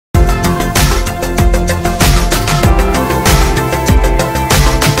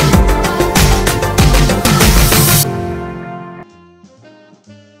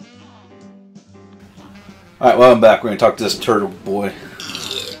Alright, well, I'm back. We're going to talk to this turtle boy.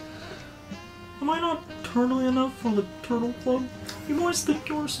 Am I not turtly enough for the Turtle Club? You always think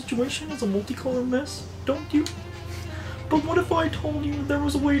your situation is a multicolored mess, don't you? But what if I told you there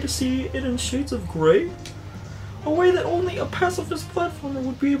was a way to see it in shades of gray? A way that only a pacifist platformer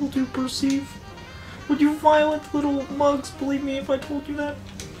would be able to perceive? Would you violent little mugs believe me if I told you that?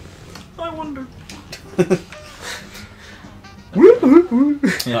 I wonder.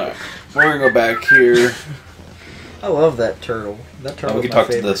 Alright, we're going to go back here. I love that turtle. That turtle. We can talk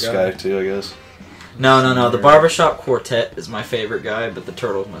to this guy too, I guess. No. The barbershop quartet is my favorite guy, but the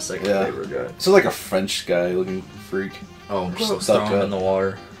turtle's my second favorite guy. This is like a French guy looking freak. Oh, just throw him in the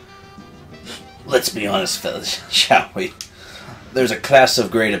water. Let's be honest, fellas, shall we? There's a class of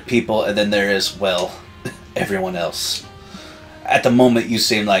grade of people, and then there is, well, everyone else. At the moment, you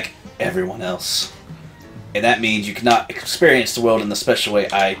seem like everyone else. And that means you cannot experience the world in the special way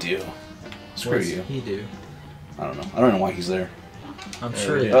I do. Screw you. What does he do? I don't know. I don't know why he's there. I'm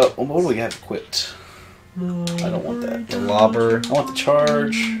sure he Oh, what do we have equipped? I don't want that. The lobber. I want the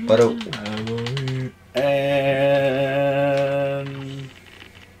charge. But And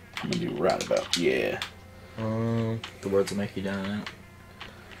I'm gonna do roundabout. Yeah. the words will make you down out.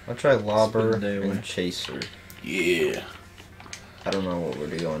 I'll try lobber Spin the day away. and chaser. Yeah. I don't know what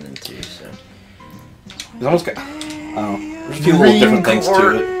we're going into, so. It's almost got. I don't know. There's a few little different things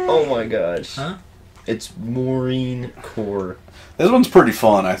to it. Oh my gosh. Huh? It's Maureen Core. This one's pretty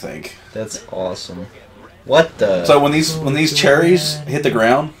fun, I think. That's awesome. What the? So when these cherries hit the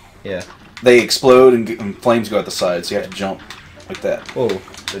ground, Yeah. they explode and flames go out the side. So you have to jump like that. Whoa,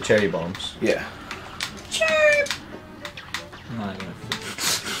 the cherry bombs. Yeah. I'm not gonna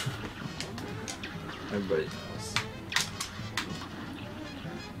Everybody knows.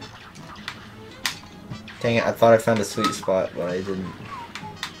 Dang it, I thought I found a sweet spot, but I didn't.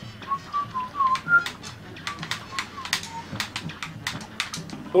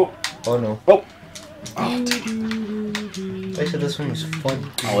 Oh. Oh no. Oh. I said this one was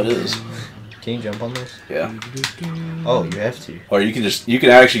fun. Oh, it is. Can you jump on this? Yeah. Oh, you have to. Or you can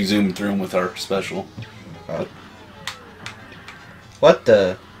actually zoom through them with our special. Oh. What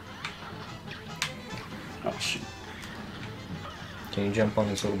the? Oh shoot. Can you jump on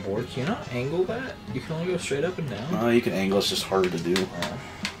this little board? Can you not angle that? You can only go straight up and down. No, you can angle. It's just harder to do.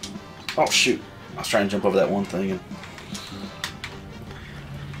 Oh shoot! I was trying to jump over that one thing. And...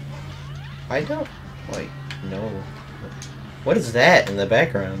 I don't like know. What is that in the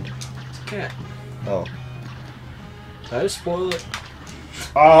background? It's a cat. Oh. Did I just spoil it?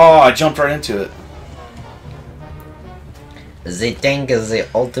 Oh, I jumped right into it. The tank is the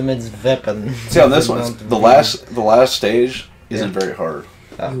ultimate weapon. See on this one, the last stage isn't very hard.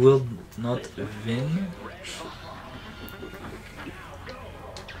 You will not win.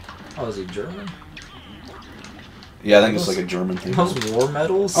 Oh, is he German? Yeah, I think it's like a German thing. Those war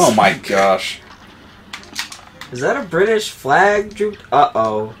medals? Oh my gosh. Is that a British flag?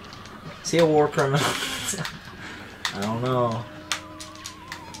 Uh-oh. Is he a war criminal? I don't know.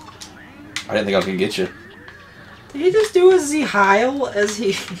 I didn't think I was gonna get you. Did he just do a Z Heil as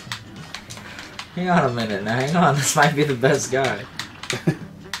he... Hang on a minute now, hang on. This might be the best guy.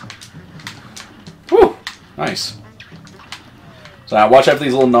 Whew! Nice. So now watch out for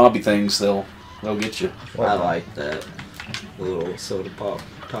these little knobby things, they'll get you. I like that. The little soda pop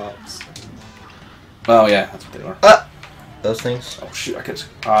tops. Oh yeah, that's what they are. Those things? Oh shoot, I could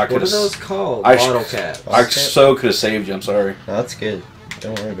What are those called? I Bottle caps. I so could have saved you, I'm sorry. No, that's good.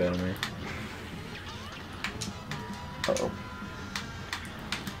 Don't worry about it, man. Uh-oh.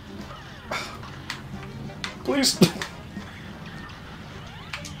 Please.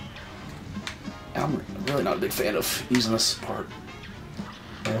 I'm really not a big fan of using this part.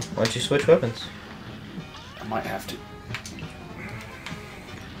 Yeah. Why don't you switch weapons? I might have to.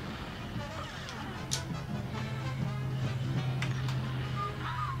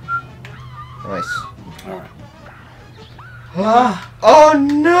 Nice. Alright. Ah! Oh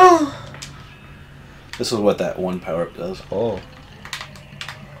no! This is what that one power-up does. Oh.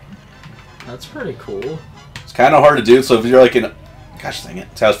 That's pretty cool. It's kind of hard to do, so if you're like in... Gosh dang it.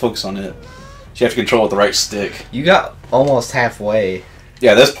 So I was focused on it. So you have to control it with the right stick. You got almost halfway.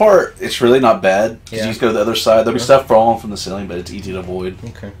 Yeah, this part, it's really not bad. Because Yeah. you just go to the other side. There'll be stuff falling from the ceiling, but it's easy to avoid.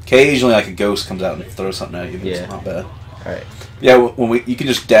 Okay. Occasionally, like a ghost comes out and throws something at you. But Yeah. It's not bad. Alright. Yeah, when you can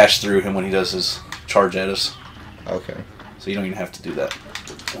just dash through him when he does his charge at us. Okay. So you don't even have to do that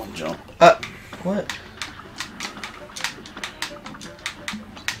one jump. What?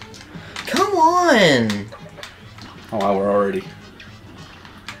 Come on! Oh wow, we're already...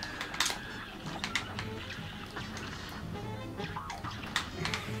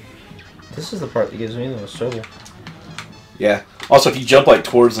 This This is the part that gives me the most trouble. Yeah. Also, if you jump like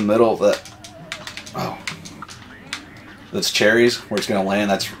towards the middle, that's cherries where it's gonna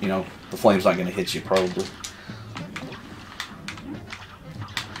land. That's the flame's not gonna hit you probably.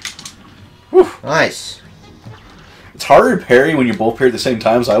 Whew. Nice. It's harder to parry when you're both parried at the same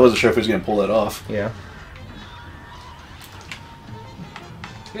time, so I wasn't sure if he was gonna pull that off. Yeah.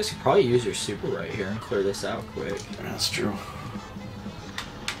 You guys could probably use your super right here and clear this out quick. Yeah, that's true.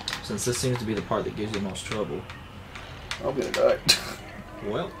 Since this seems to be the part that gives you the most trouble. I'm gonna die.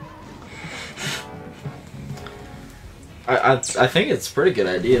 Well. I think it's a pretty good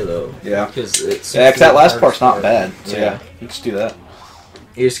idea though. Yeah. Because it's that last part's not bad. So yeah, you just do that.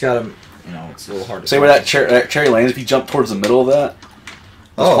 You just gotta, it's a little hard to Say where that cherry lands, if you jump towards the middle of that,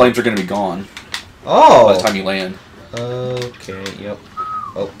 those flames are gonna be gone Oh. by the time you land. Okay. Yep.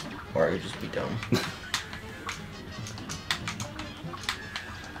 Oh. Or I would just be dumb.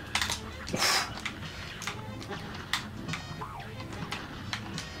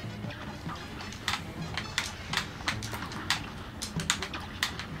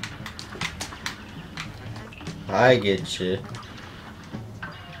 I get you.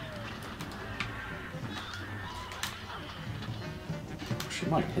 She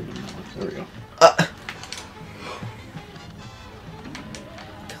might hit me. There we go.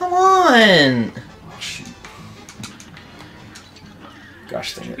 Come on! Oh, shoot.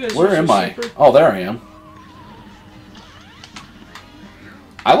 Gosh dang You it. guys Where use am your I? super? Oh, there I am.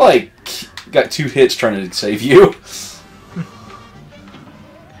 I got 2 hits trying to save you.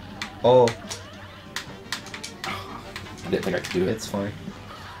 Oh, I didn't think I could do it. it's fine.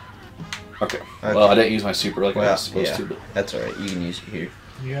 Okay. Well, I didn't use my super like I was supposed to, but That's alright. You can use it here.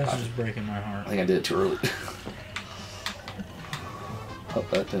 You guys are just breaking my I heart. think I did it too early. Oh,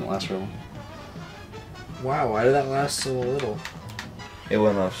 that didn't last very long. Wow, why did that last so little? It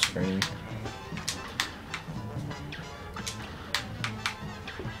went off screen.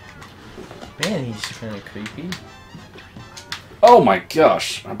 Man, he's kind of creepy. Oh my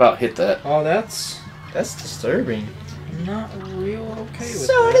gosh! I about hit that. Oh, that's That's disturbing. not real okay with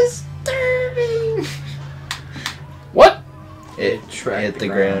So that. disturbing. What? It Tracked hit the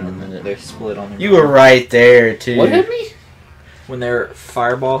ground and then they it. split on the You were right there too. What hit me? When their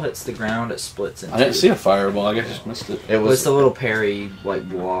fireball hits the ground, it splits into. I didn't see a fireball. I guess I just missed it. It It was was. the little parry like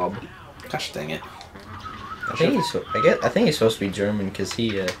blob. Gosh dang it! I think he's. I think he's supposed to be German because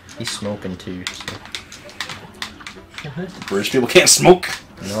he's smoking too. So. British people can't smoke.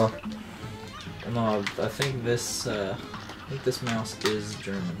 No. No, I think this mouse is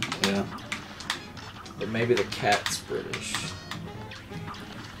German, Yeah. but maybe the cat's British.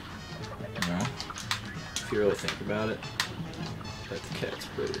 You know, if you really think about it, but the cat's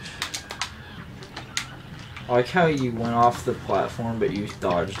British. I like how you went off the platform, but you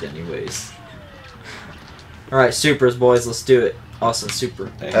dodged anyways. All right, supers, boys, let's do it. Austin,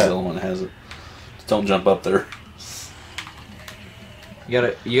 super. Hey, the only one that has it. Just don't jump up there. You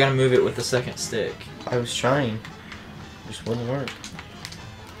gotta move it with the second stick. I was trying. It just wouldn't work.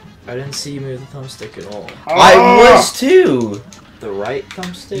 I didn't see you move the thumbstick at all. I was too. The right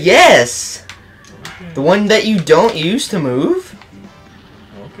thumbstick? Yes. The one that you don't use to move.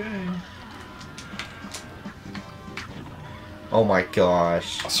 Okay. Oh my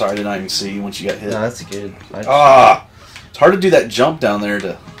gosh. Sorry, I did not even see you once you got hit. No, that's good. It's hard to do that jump down there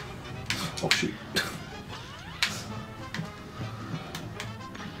to. Oh shoot.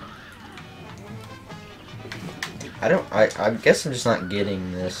 I guess I'm just not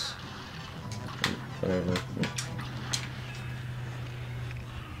getting this. Whatever.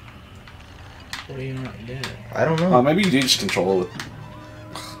 What do you not get? I don't know. Maybe you do just control it with.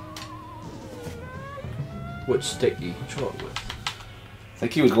 Which stick do you control it with? I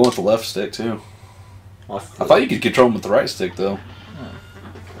think he was going with the left stick too. Off I thought you could control him with the right stick though.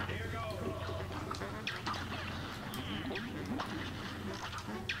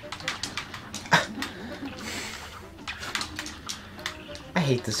 I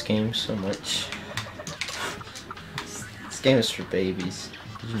hate this game so much. This game is for babies.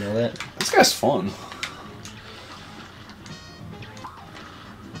 Did you know that? This guy's fun.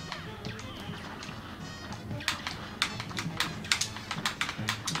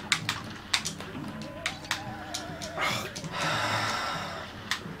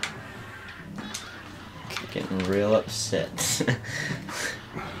 Getting real upset.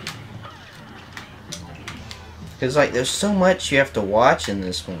 Because, like, there's so much you have to watch in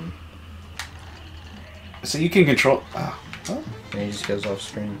this one. So you can control. Oh, And he just goes off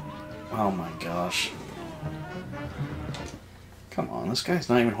screen. oh my gosh. Come on, this guy's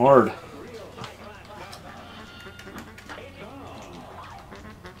not even hard.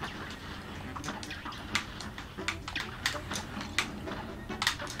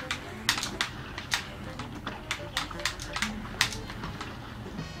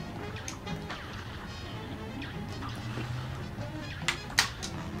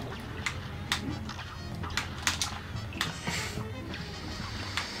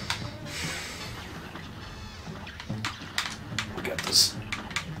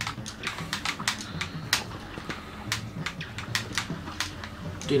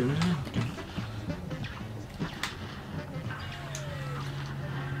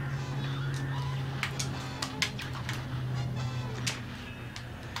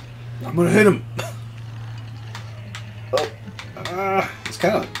 I'm gonna hit him. Oh, it's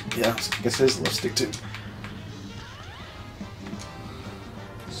kind of yeah. I guess it is a left stick too.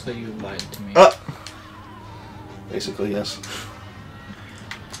 So you lied to me. Basically, yes.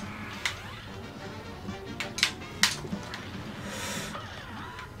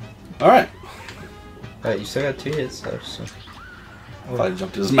 All right. Alright, you still got 2 hits though, so. If I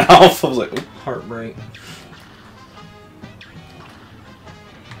jumped in his mouth, I was like, oop. Heartbreak.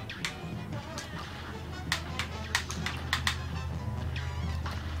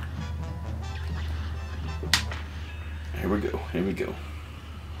 Here we go. Here we go.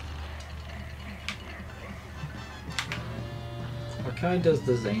 What kind does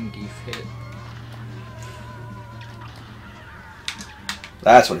the Zangief hit?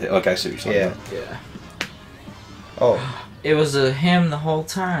 That's what it hit. Okay, I see what you're saying. Yeah. Yeah. Oh. It was a him the whole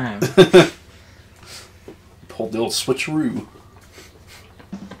time. Pulled the old switcheroo.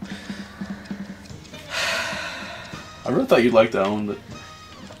 I really thought you'd like that one, but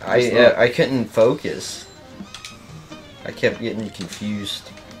I couldn't focus. I kept getting confused.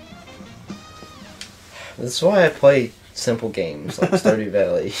 That's why I play simple games like Stardew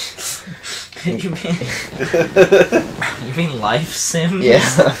Valley. You mean Life Sims?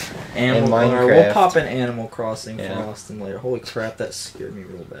 Yeah. Animal, And or we'll Minecraft. pop in Animal Crossing Yeah. for Austin later. Holy crap, that scared me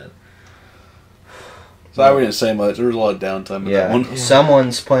real bad. sorry we didn't say much. There was a lot of downtime in that Yeah. one.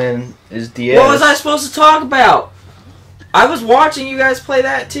 Someone's playing is DS. What was I supposed to talk about? I was watching you guys play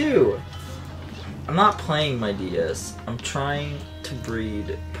that too. I'm not playing my DS. I'm trying to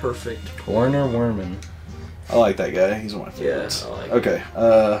breed perfect Warner Werman. I like that guy. He's one of my Yeah, favorites. I like Okay,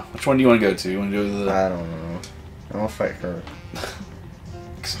 which one do you want to go to? You want to go to the... I don't know. I'll fight her.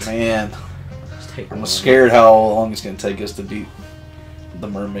 'Cause, man, Just take I'm one. scared how long it's going to take us to beat the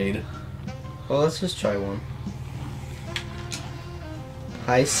mermaid. Well, let's just try one.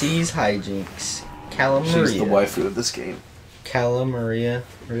 High Seas Hijinks. Calamaria. She's the waifu of this game. Calamaria,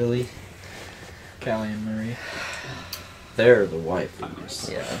 really? Callie and Marie. They're the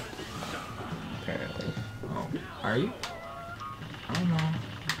waifus. Yeah. Apparently. Oh, are you? I don't know.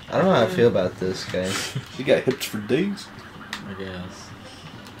 I don't know how I feel about this, guys. She got hips for days. I guess.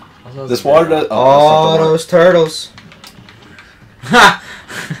 I was This water does... Oh, that's not the those turtles. Ha!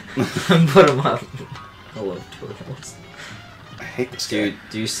 Put them up. I love turtles. I hate this Dude, guy.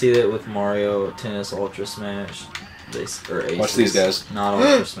 do you see that with Mario Tennis Ultra Smash? Or Aces. Watch these guys. Not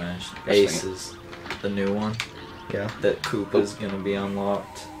Ultra Smash. dang it. Aces. The new one. Yeah. That Koopa's gonna be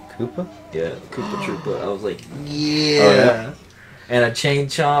unlocked. Koopa? Yeah, Koopa Troopa. I was like, Yeah. Oh, yeah? and a chain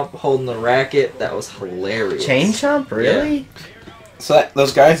chomp holding the racket. That was hilarious. Chain Chomp? Really? So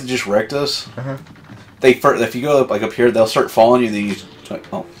those guys that just wrecked us, Uh-huh. if you go up here, they'll start following you. Then you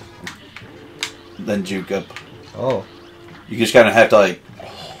then juke up. Oh. You just kind of have to like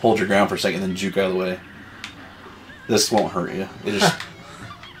hold your ground for a second, then juke out of the way. This won't hurt you. It just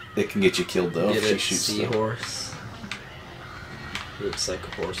it can get you killed though Get if she it, shoots. stuff. seahorse. He looks like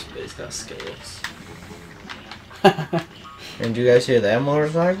a horse, but he's got scales. And do you guys hear that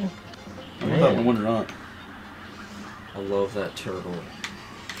motorcycle? I thought one or not. I love that turtle.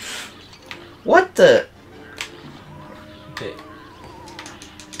 What the? Okay,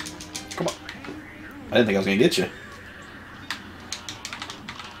 Come on. I didn't think I was gonna get you.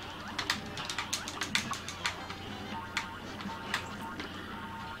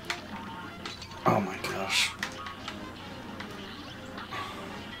 Oh my gosh.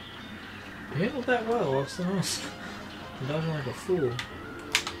 you handled that well. What's the most? I'm dodging like a fool.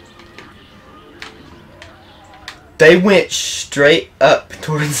 They went straight up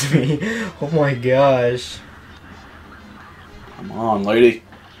towards me. Oh my gosh. Come on, lady.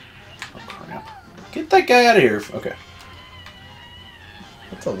 Oh crap. Get that guy out of here. Okay.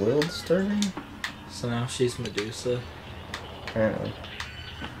 That's a little disturbing. So now she's Medusa. Apparently.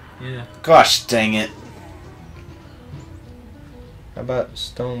 Yeah. Gosh dang it. How about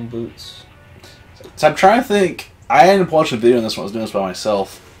stone boots? So I'm trying to think. I ended up watching a video on this one. I was doing this by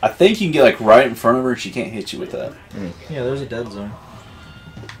myself. I think you can get like right in front of her and she can't hit you with that. Yeah, there's a dead zone.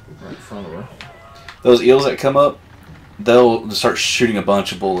 Right in front of her. Those eels that come up, they'll just start shooting a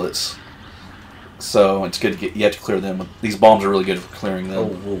bunch of bullets. So it's good to get. You have to clear them. These bombs are really good for clearing them. Oh,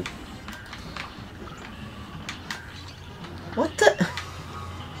 whoa. What the?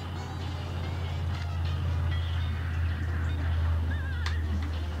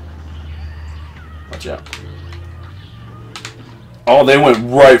 Watch out. Oh, they went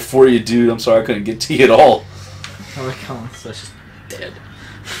right for you, dude. I'm sorry I couldn't get to you at all. I like how it's just dead.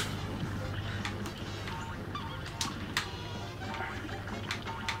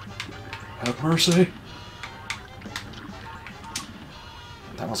 Have mercy.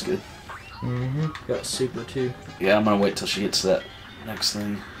 That was good. Mm-hmm. Got super too. Yeah, I'm gonna wait till she gets to that next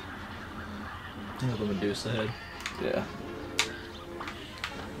thing. With the Medusa head. Yeah.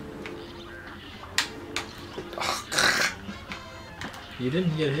 You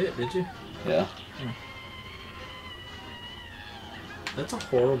didn't get hit, did you? Yeah. That's a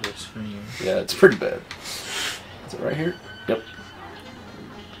horrible scream. Yeah, it's pretty bad. Is it right here? Yep.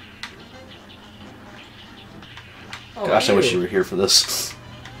 Oh, Gosh, I wish ew. you were here for this.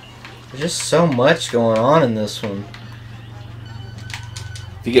 There's just so much going on in this one.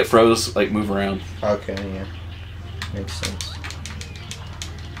 If you get froze, like, move around. Okay, yeah. Makes sense.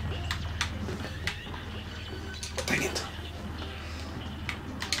 Dang it.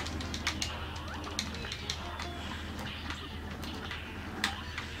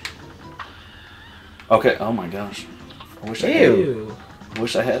 Okay, oh my gosh. I wish Ew.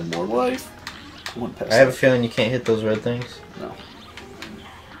 wish I had more life. I went past I have a that. feeling you can't hit those red things. No.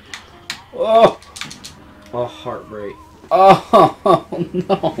 Oh! Oh, heartbreak. Oh,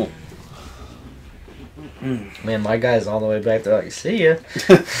 no. Man, my guy's all the way back there. Like, see ya.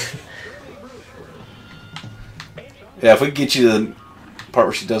 Yeah, if we could get you to the part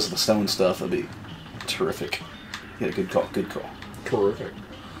where she does the stone stuff, that'd be terrific. Yeah, good call, good call. Terrific.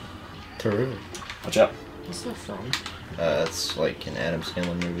 Terrific. Watch out. What's that from? It's like in Adam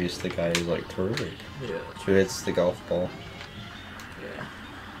Sandler movies, the guy who's like terrific. Yeah. Who hits the golf ball. Yeah.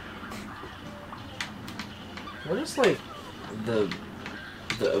 What is like the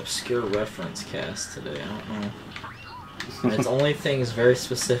obscure reference cast today? I don't know. And it's only things very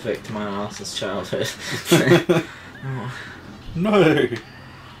specific to my Alice's childhood. Oh. No.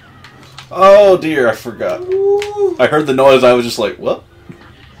 Oh dear, I forgot. I heard the noise, I was just like, what?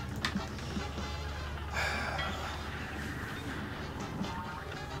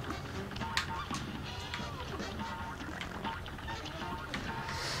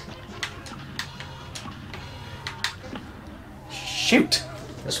 Shoot.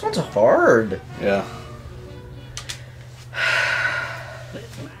 This one's hard. Yeah.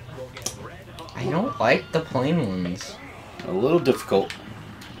 I don't like the plain ones. A little difficult.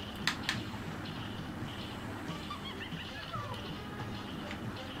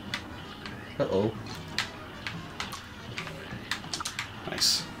 Uh-oh.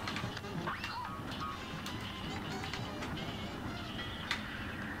 Nice.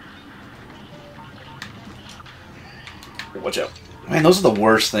 Watch out. Man, those are the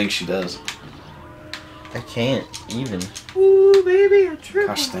worst things she does. I can't even. Ooh, baby, a triple.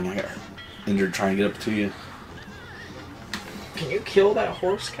 Gosh dang, I got injured trying to get up to you. Can you kill that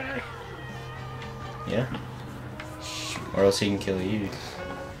horse guy? Yeah. Or else he can kill you.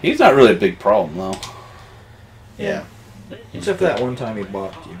 He's not really a big problem, though. Yeah. Except for that one time he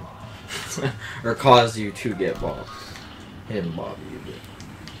bopped you. Or caused you to get bopped. He didn't bop you, but...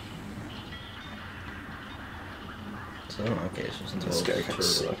 So, okay, so it's This guy kind of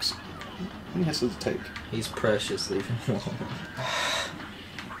sucks. He has to take. He's precious, leave him alone.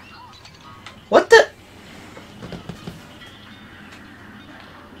 What the?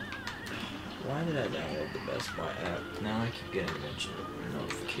 Why did I download the Best Buy app? Now I keep getting mentioned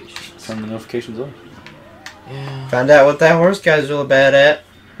notifications. Turn the notifications on. Yeah. Found out what that horse guy's really bad at.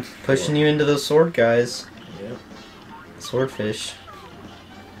 Pushing you into those sword guys. Yep. Swordfish.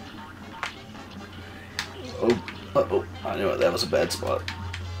 Oh, uh-oh. I knew it. That was a bad spot.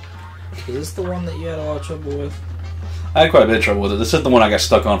 Is this the one that you had a lot of trouble with? I had quite a bit of trouble with it. This is the one I got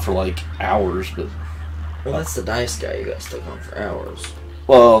stuck on for like hours, but... Well, that's the dice guy you got stuck on for hours.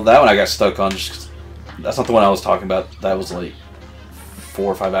 Well, that one I got stuck on just 'cause that's not the one I was talking about. That was like 4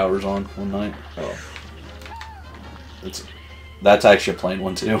 or 5 hours on one night. Oh. That's actually a plain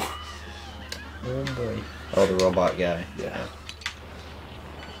one, too. Oh boy. Oh, the robot guy. Yeah.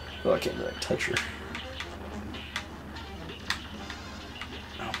 Oh, I can't really touch her.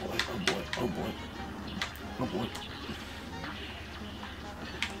 Oh boy, oh boy, oh boy. Oh boy.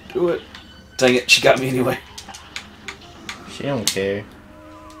 Do it. Dang it, she got me anyway. She don't care.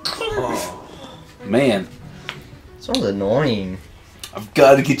 Oh. Man, This one's annoying. I've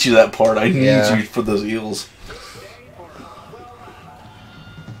got to get you that part. I need Yeah. you for those eels.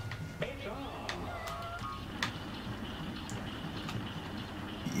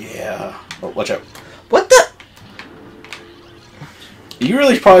 Yeah. Oh, watch out. What the? You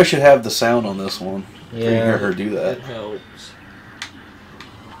really probably should have the sound on this one. For you Yeah. hear her do that. That helps.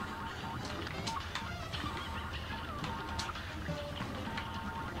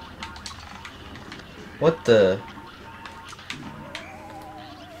 What the?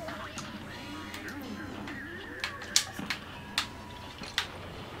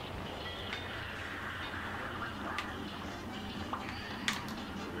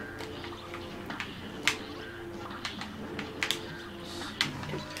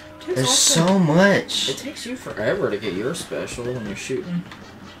 There's so much. It takes you forever to get your special when you're shooting.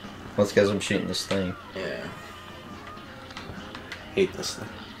 Well, it's because I'm shooting this thing. Yeah. Hate this thing.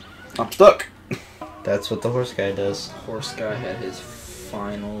 I'm stuck. That's what the horse guy does. Horse guy had his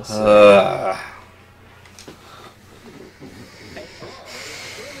finals.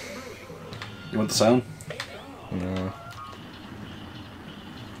 You want the sound? No.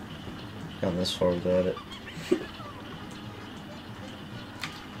 Gone this far without it.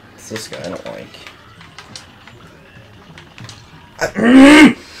 It's this guy I don't like.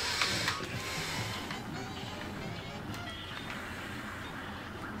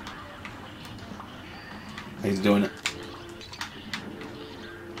 He's doing it.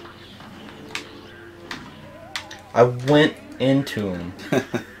 I went into him.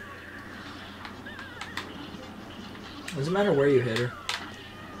 Doesn't matter where you hit her.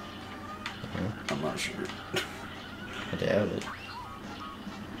 I'm not sure. I doubt it.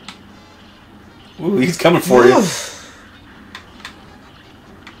 Ooh, he's coming for you.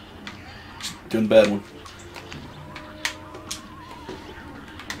 Doing the bad one.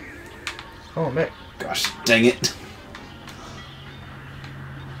 Oh, man. Gosh, dang it.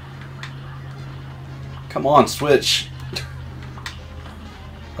 Come on, switch.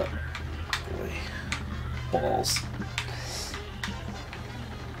 Oh, boy. Balls.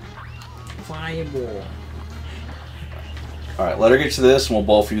 Fireball. Alright, let her get to this and we'll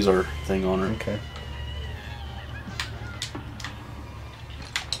ball fuse our thing on her. Okay.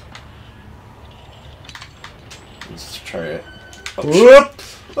 Let's try it. Oh, Whoop!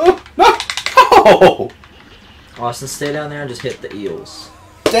 oh no! Oh! Austin, stay down there and just hit the eels.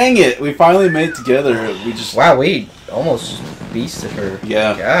 Dang it! We finally made it together. We just... Wow, we almost beasted her.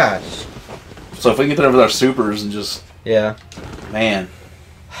 Yeah. Gosh. So if we can get there with our supers and just... Yeah. Man.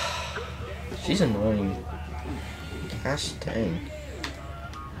 She's annoying. Gosh dang.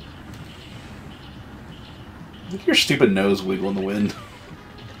 Look at your stupid nose wiggle in the wind.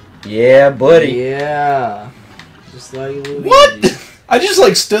 Yeah, buddy. Yeah. Just like Luigi. What? I just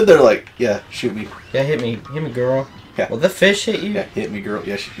like stood there like, yeah, shoot me. Yeah, hit me, girl. Yeah. Will the fish hit you, Yeah, hit me, girl.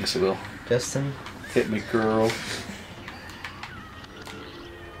 Yes, yes, it will. Justin? Hit me, girl.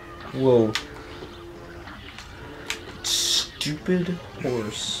 Whoa. Stupid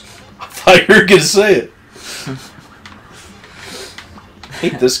horse. I thought you were gonna say it.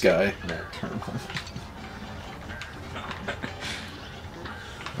 Hate this guy. That turtle.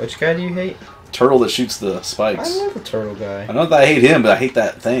 Which guy do you hate? Turtle that shoots the I spikes. love the turtle guy. I know that I hate him, but I hate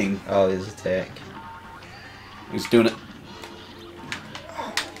that thing. Oh, his attack. He's doing it.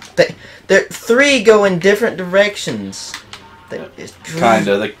 They're three go in different directions.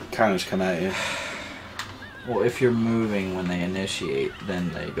 Kinda. They kinda just come at you. Well, if you're moving when they initiate,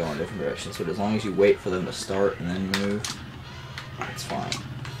 then they go in different directions. But as long as you wait for them to start and then move, it's fine.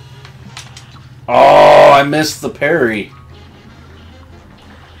 Oh, I missed the parry.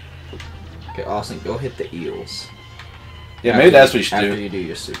 Okay, Austin, go hit the eels. Yeah, maybe that's what you should after do. you do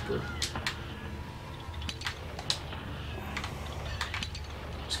your super.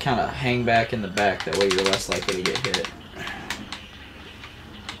 Just kind of hang back in the back. That way you're less likely to get hit.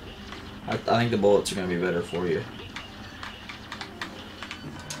 I think the bullets are going to be better for you.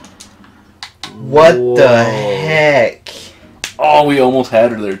 What Whoa. the heck? Oh, we almost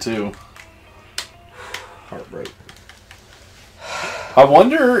had her there too. Heartbreak. I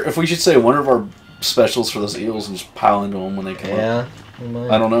wonder if we should say one of our specials for those eels and just pile into them when they come up. Yeah. we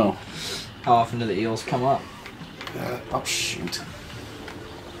might. I don't know. How often do the eels come up? Oh, shoot.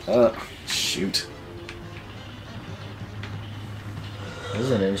 Shoot. This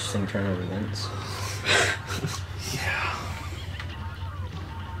is an interesting turn of events. Yeah.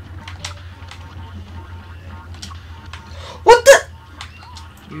 What the?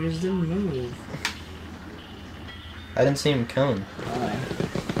 You just didn't move. I didn't see him coming. Fine.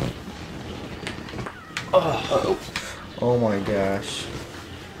 Oh. Oh my gosh.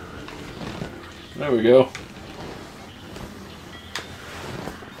 There we go.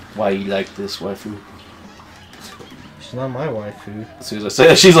 Why you like this, waifu? She's not my waifu. As soon as I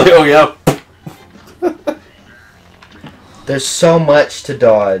say it, she's like, oh yeah. There's so much to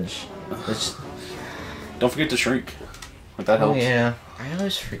dodge. It's, Don't forget to shrink. Like that oh helps. yeah. I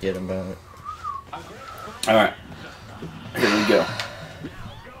always forget about it. Alright. Here we go.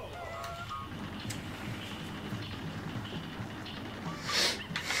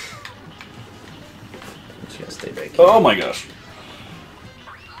 Just gotta stay back here. Oh my gosh.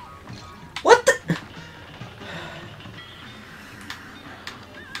 What the?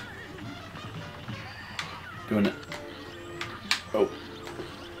 Doing it. Oh.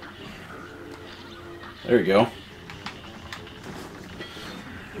 There you go.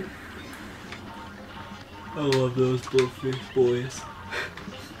 love those blowfish boys.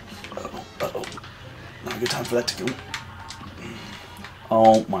 Uh-oh, uh-oh. Not a good time for that to go.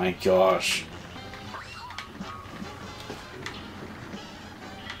 Oh my gosh.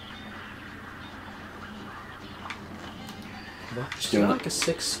 She's got like a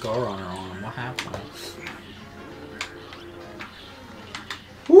 6 scar on her arm. What happened?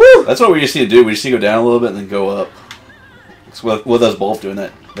 Woo! That's what we just need to do. We just need to go down a little bit and then go up. So with us both doing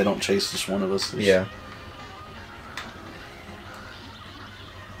that, they don't chase just one of us. Yeah.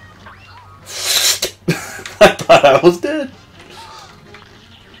 I thought I was dead.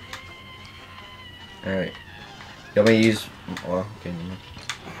 Alright. You want me to use... Well, okay.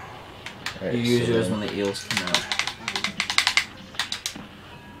 Alright, You use so yours then- when the eels come out.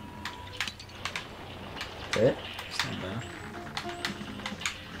 Okay. Stand down.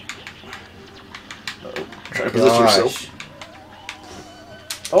 Uh-oh. Try to position Gosh. yourself.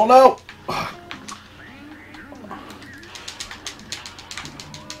 Oh no!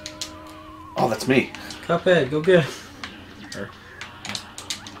 Oh, that's me. Cuphead, go get him.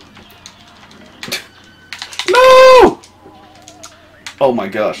 No! Oh my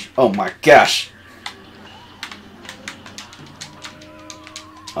gosh. Oh my gosh.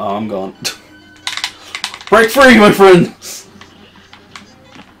 Oh, I'm gone. Break free, my friend!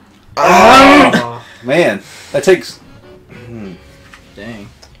 Oh, Man, that takes... dang.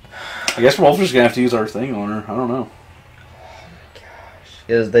 I guess we're just gonna have to use our thing on her. I don't know.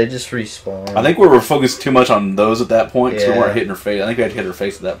 Because they just respawn. I think we were focused too much on those at that point, because we Yeah. weren't hitting her face. I think we had to hit her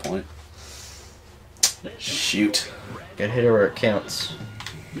face at that point. Shoot. Gotta hit her where it counts.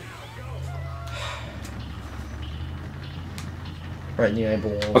 Right in the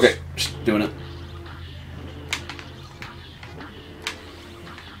eyeballs. Okay, just doing it.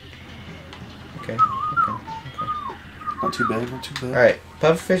 Okay. Not too bad, not too bad. Alright.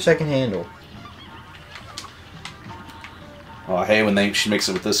 Pufferfish I can handle. Oh, I hate when she makes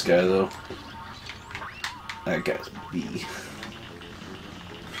it with this guy, though. That guy's a bee.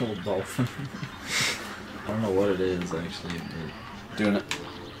 Little dolphin. I don't know what it is, actually. Doing it.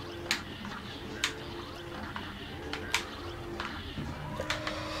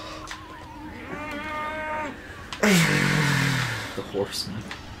 The horseman.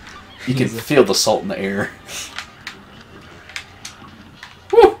 You can feel the salt in the air.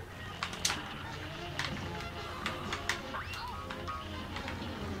 Woo!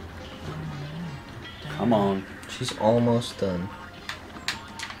 Come on. She's almost done.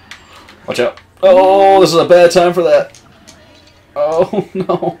 Watch out. Oh, this is a bad time for that. Oh,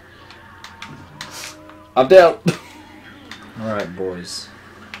 no. I'm down. Alright, boys.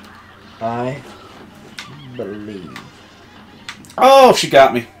 I believe. Oh, she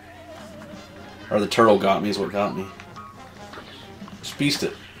got me. Or the turtle got me is what got me. Just beast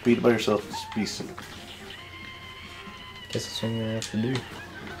it. Beat it by yourself. Just beast it. Guess that's what I'm gonna have to do.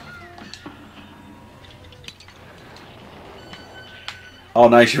 Oh,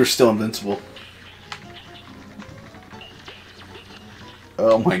 nice. You were still invincible.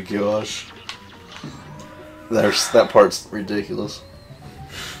 Oh my gosh. That part's ridiculous.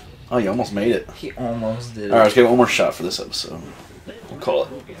 Oh, you almost made it. He almost did it. Alright, let's give it one more shot for this episode. We'll call it.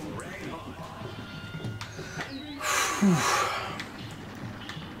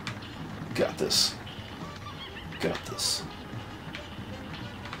 Got this. Got this.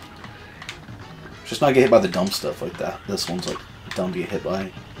 Just not get hit by the dumb stuff like that. This one's like dumb to get hit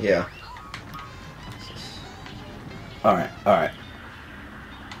by. Yeah. Alright, alright.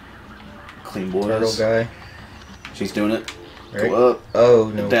 Clean boys. Turtle guy. She's doing it. Right. Go up, Oh,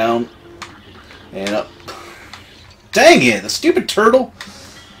 no. down, and up. Dang it! The stupid turtle!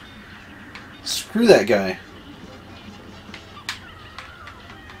 Screw that guy.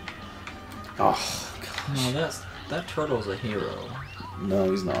 Oh, No, that turtle's a hero. no,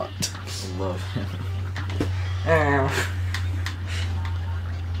 he's not. I love him. Ow.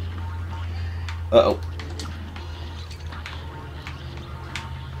 Uh-oh.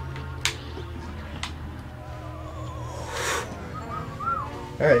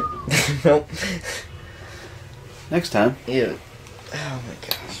 Alright. Nope. Next time, Yeah. Oh my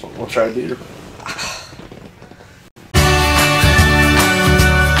gosh. we'll try to beat her.